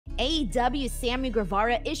AEW Sammy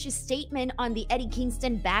Guevara issues statement on the Eddie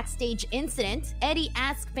Kingston backstage incident. Eddie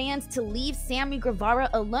asks fans to leave Sammy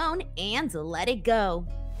Guevara alone and let it go.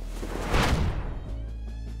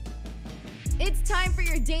 It's time for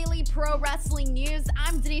your daily pro wrestling news.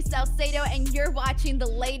 I'm Denise Salcedo and you're watching the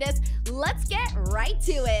latest. Let's get right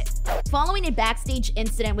to it. Following a backstage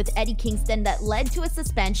incident with Eddie Kingston that led to a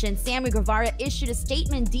suspension, Sammy Guevara issued a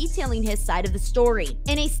statement detailing his side of the story.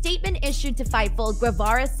 In a statement issued to Fightful,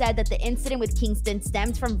 Guevara said that the incident with Kingston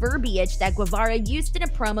stemmed from verbiage that Guevara used in a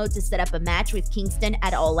promo to set up a match with Kingston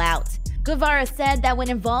at All Out. Guevara said that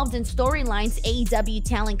when involved in storylines, AEW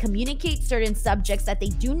talent communicates certain subjects that they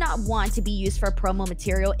do not want to be used for promo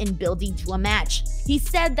material in building to a match. He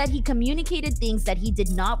said that he communicated things that he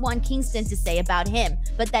did not want Kingston to say about him,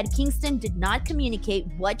 but that Kingston did not communicate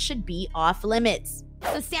what should be off limits.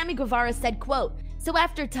 So Sammy Guevara said, quote, "So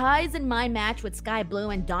after ties in my match with Sky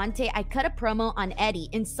Blue and Dante, I cut a promo on Eddie,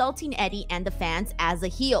 insulting Eddie and the fans as a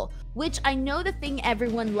heel, which I know the thing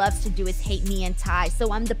everyone loves to do is hate me and Ty,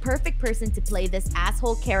 so I'm the perfect person to play this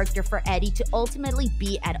asshole character for Eddie to ultimately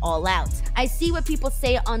be at All Out. I see what people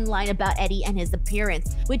say online about Eddie and his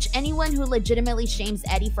appearance, which anyone who legitimately shames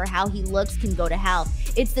Eddie for how he looks can go to hell.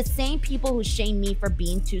 It's the same people who shame me for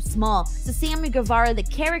being too small. So Sammy Guevara, the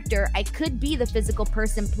character, I could be the physical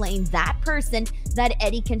person playing that person that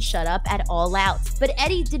Eddie can shut up at All Out. But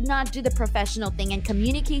Eddie did not do the professional thing and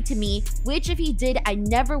communicate to me, which if he did, I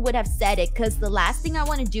never would have said it because the last thing I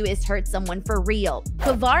want to do is hurt someone for real."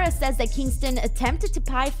 Guevara says that Kingston attempted to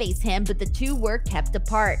pie face him, but the two were kept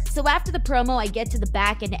apart. So after the promo, I get to the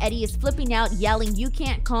back and Eddie is flipping out, yelling, "You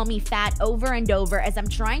can't call me fat," over and over as I'm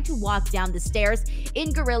trying to walk down the stairs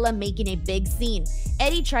in Gorilla, making a big scene.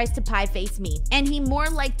 Eddie tries to pie face me, and he more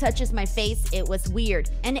like touches my face. It was weird.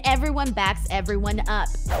 And everyone backs everyone up.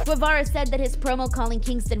 Guevara said that his promo calling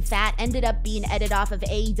Kingston fat ended up being edited off of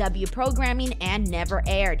AEW programming and never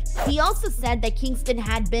aired. He also said that Kingston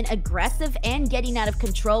had been aggressive and getting out of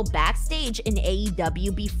control backstage in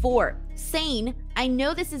AEW before, saying, "I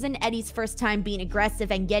know this isn't Eddie's first time being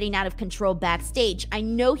aggressive and getting out of control backstage. I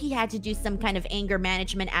know he had to do some kind of anger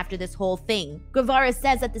management after this whole thing." Guevara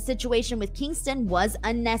says that the situation with Kingston was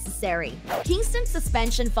unnecessary. Kingston's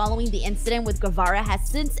suspension following the incident with Guevara has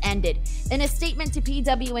since ended. In a statement to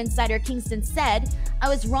PW Insider, Kingston said, "I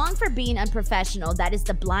was wrong for being unprofessional. That is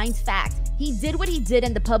the blind fact. He did what he did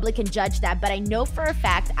and the public can judge that, but I know for a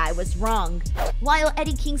fact I was wrong." While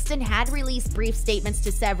Eddie Kingston had released brief statements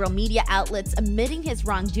to several media outlets admitting his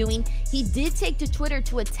wrongdoing, he did take to Twitter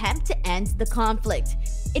to attempt to end the conflict.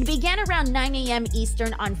 It began around 9 a.m.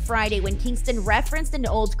 Eastern on Friday when Kingston referenced an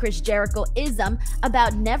old Chris Jericho-ism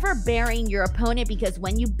about never burying your opponent because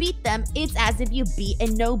when you beat them, it's as if you beat a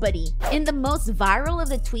nobody. In the most viral of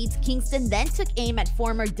the tweets, Kingston then took aim at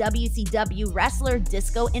former WCW wrestler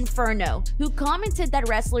Disco Inferno, who commented that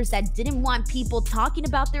wrestlers that didn't want people talking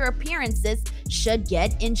about their appearances should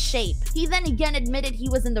get in shape. He then again admitted he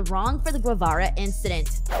was in the wrong for the Guevara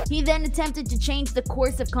incident. He then attempted to change the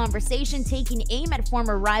course of conversation, taking aim at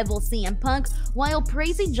former rival CM Punk while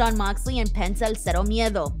praising Jon Moxley and Salcedo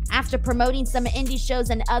Miedo. After promoting some indie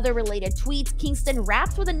shows and other related tweets, Kingston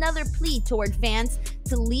wrapped with another plea toward fans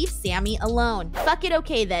to leave Sammy alone. "Fuck it,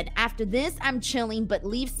 okay then. After this, I'm chilling, but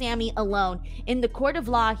leave Sammy alone. In the court of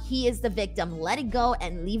law, he is the victim. Let it go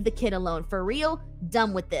and leave the kid alone. For real,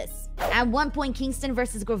 done with this." At one point, Kingston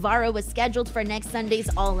vs. Guevara was scheduled for next Sunday's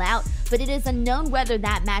All Out, but it is unknown whether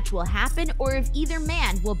that match will happen or if either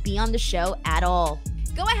man will be on the show at all.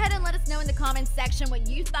 Go ahead and let us know in the comments section what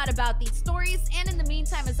you thought about these stories, and in the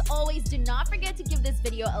meantime, as always, do not forget to give this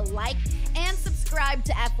video a like and subscribe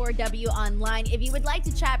to F4W Online. If you would like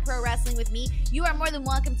to chat pro wrestling with me, you are more than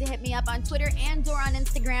welcome to hit me up on Twitter and or on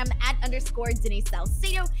Instagram at _Denise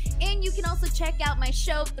Salcedo, and you can also check out my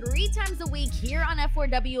show 3 times a week here on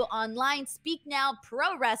F4W Online, Speak Now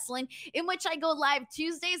Pro Wrestling, in which I go live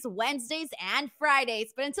Tuesdays, Wednesdays, and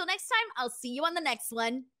Fridays. But until next time, I'll see you on the next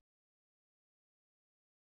one.